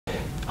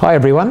Hi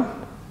everyone,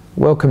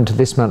 welcome to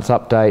this month's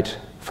update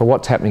for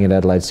what's happening at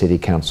Adelaide City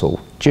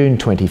Council, June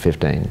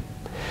 2015.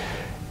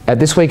 At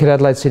this week at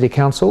Adelaide City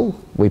Council,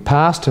 we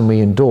passed and we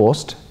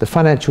endorsed the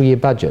financial year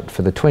budget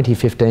for the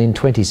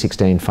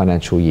 2015-2016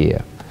 financial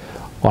year.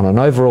 On an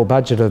overall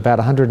budget of about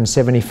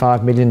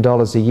 $175 million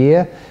a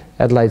year,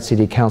 Adelaide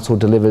City Council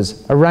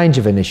delivers a range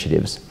of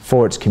initiatives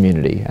for its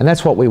community, and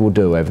that's what we will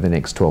do over the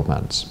next 12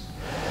 months.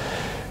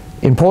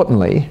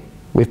 Importantly,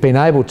 we've been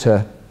able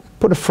to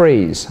put a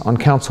freeze on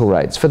council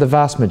rates for the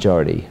vast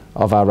majority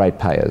of our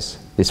ratepayers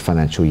this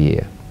financial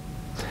year.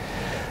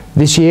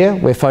 This year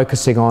we're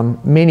focusing on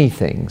many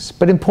things,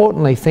 but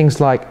importantly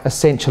things like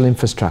essential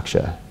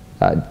infrastructure,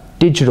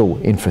 digital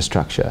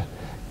infrastructure,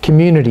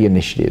 community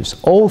initiatives,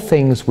 all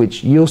things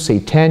which you'll see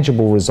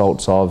tangible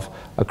results of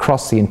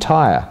across the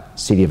entire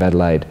City of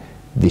Adelaide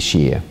this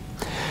year.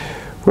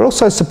 We're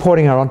also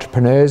supporting our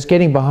entrepreneurs,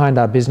 getting behind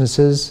our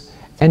businesses,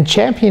 and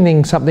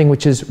championing something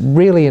which is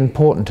really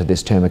important to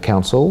this term of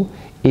council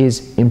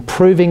is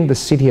improving the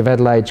City of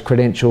Adelaide's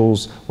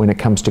credentials when it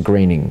comes to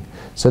greening.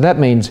 So that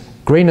means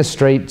greener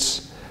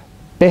streets,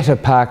 better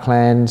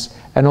parklands,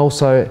 and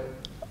also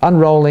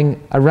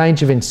unrolling a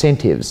range of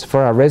incentives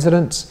for our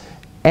residents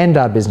and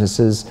our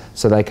businesses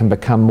so they can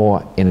become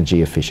more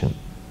energy efficient.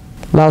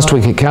 Last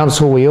week at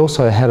Council we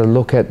also had a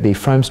look at the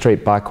Frome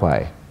Street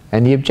Bikeway,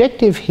 and the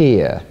objective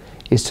here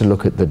is to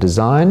look at the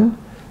design,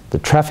 the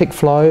traffic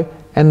flow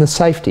and the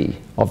safety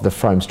of the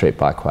Frome Street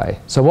Bikeway.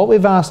 So what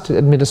we've asked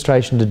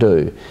administration to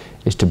do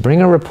is to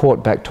bring a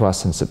report back to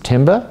us in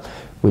September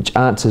which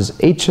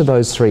answers each of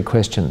those three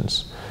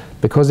questions,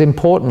 because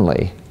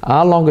importantly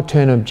our longer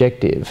term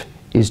objective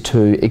is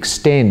to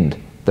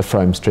extend the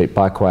Frome Street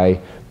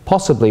Bikeway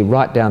possibly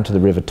right down to the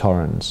River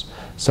Torrens,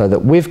 so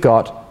that we've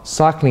got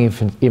cycling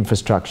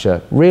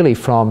infrastructure really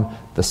from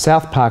the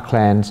South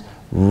Parklands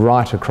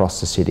right across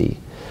the city.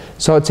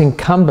 So it's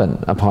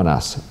incumbent upon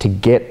us to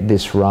get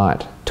this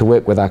right, to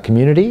work with our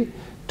community,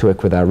 to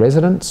work with our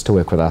residents, to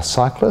work with our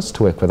cyclists,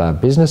 to work with our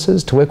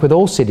businesses, to work with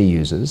all city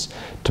users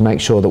to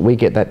make sure that we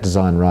get that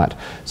design right.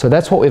 So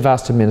that's what we've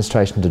asked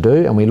administration to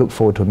do, and we look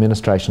forward to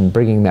administration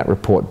bringing that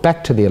report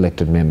back to the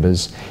elected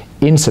members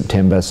in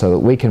September so that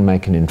we can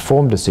make an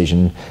informed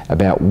decision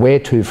about where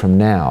to from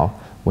now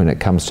when it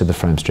comes to the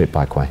Frome Street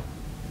Bikeway.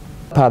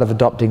 Part of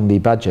adopting the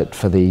budget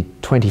for the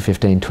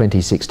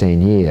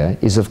 2015-2016 year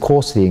is of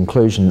course the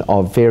inclusion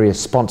of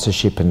various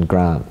sponsorship and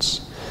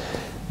grants.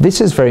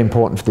 This is very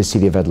important for the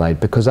City of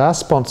Adelaide because our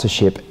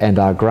sponsorship and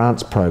our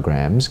grants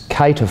programs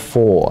cater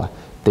for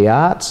the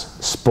arts,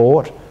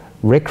 sport,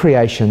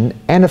 recreation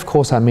and of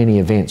course our many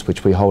events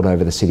which we hold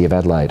over the City of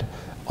Adelaide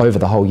over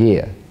the whole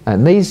year.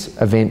 And these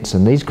events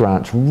and these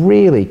grants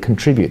really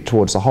contribute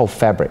towards the whole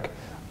fabric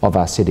of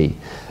our city.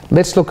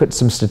 Let's look at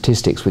some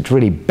statistics which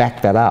really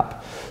back that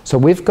up. So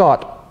we've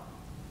got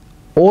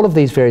all of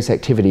these various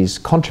activities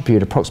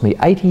contribute approximately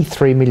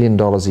 $83 million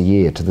a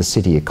year to the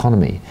city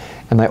economy,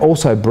 and they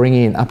also bring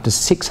in up to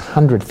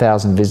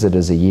 600,000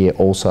 visitors a year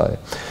also.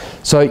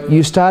 So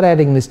you start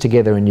adding this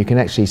together and you can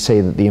actually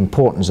see that the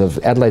importance of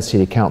Adelaide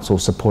City Council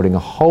supporting a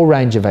whole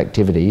range of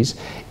activities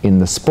in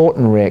the sport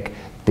and rec,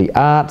 the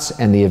arts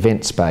and the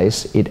event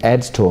space, it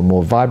adds to a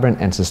more vibrant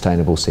and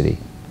sustainable city.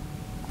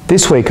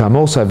 This week I'm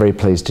also very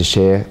pleased to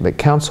share that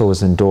Council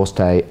has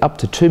endorsed a up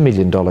to $2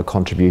 million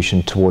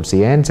contribution towards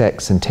the Anzac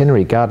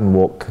Centenary Garden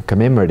Walk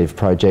commemorative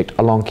project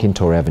along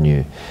Kintore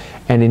Avenue.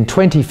 And in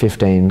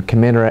 2015,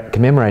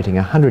 commemorating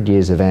 100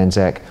 years of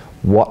Anzac,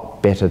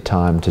 what better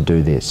time to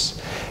do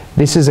this?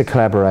 This is a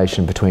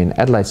collaboration between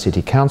Adelaide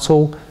City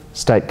Council,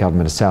 State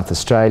Government of South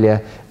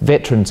Australia,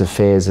 Veterans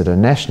Affairs at a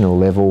national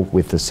level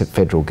with the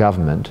federal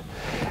government,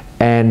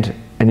 and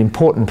an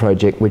important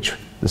project which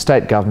the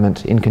State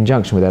Government, in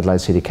conjunction with Adelaide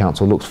City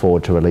Council, looks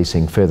forward to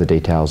releasing further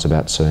details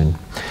about soon.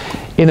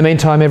 In the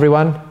meantime,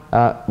 everyone,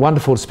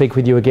 wonderful to speak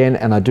with you again,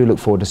 and I do look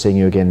forward to seeing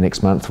you again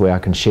next month where I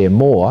can share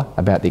more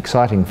about the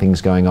exciting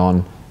things going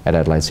on at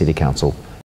Adelaide City Council.